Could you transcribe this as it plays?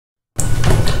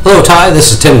Hello, Ty.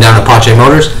 This is Tim down at Pache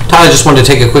Motors. Ty, I just wanted to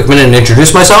take a quick minute and introduce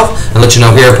myself and let you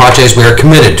know here at Pache's we are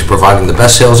committed to providing the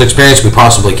best sales experience we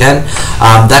possibly can.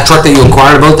 That truck that you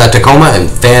inquired about, that Tacoma, in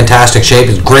fantastic shape.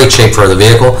 It's great shape for the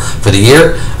vehicle for the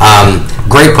year.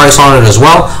 Great price on it as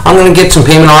well. I'm going to get some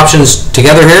payment options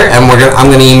together here, and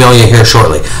I'm going to email you here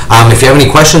shortly. If you have any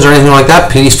questions or anything like that,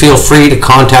 please feel free to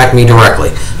contact me directly.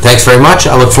 Thanks very much.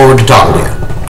 I look forward to talking to you.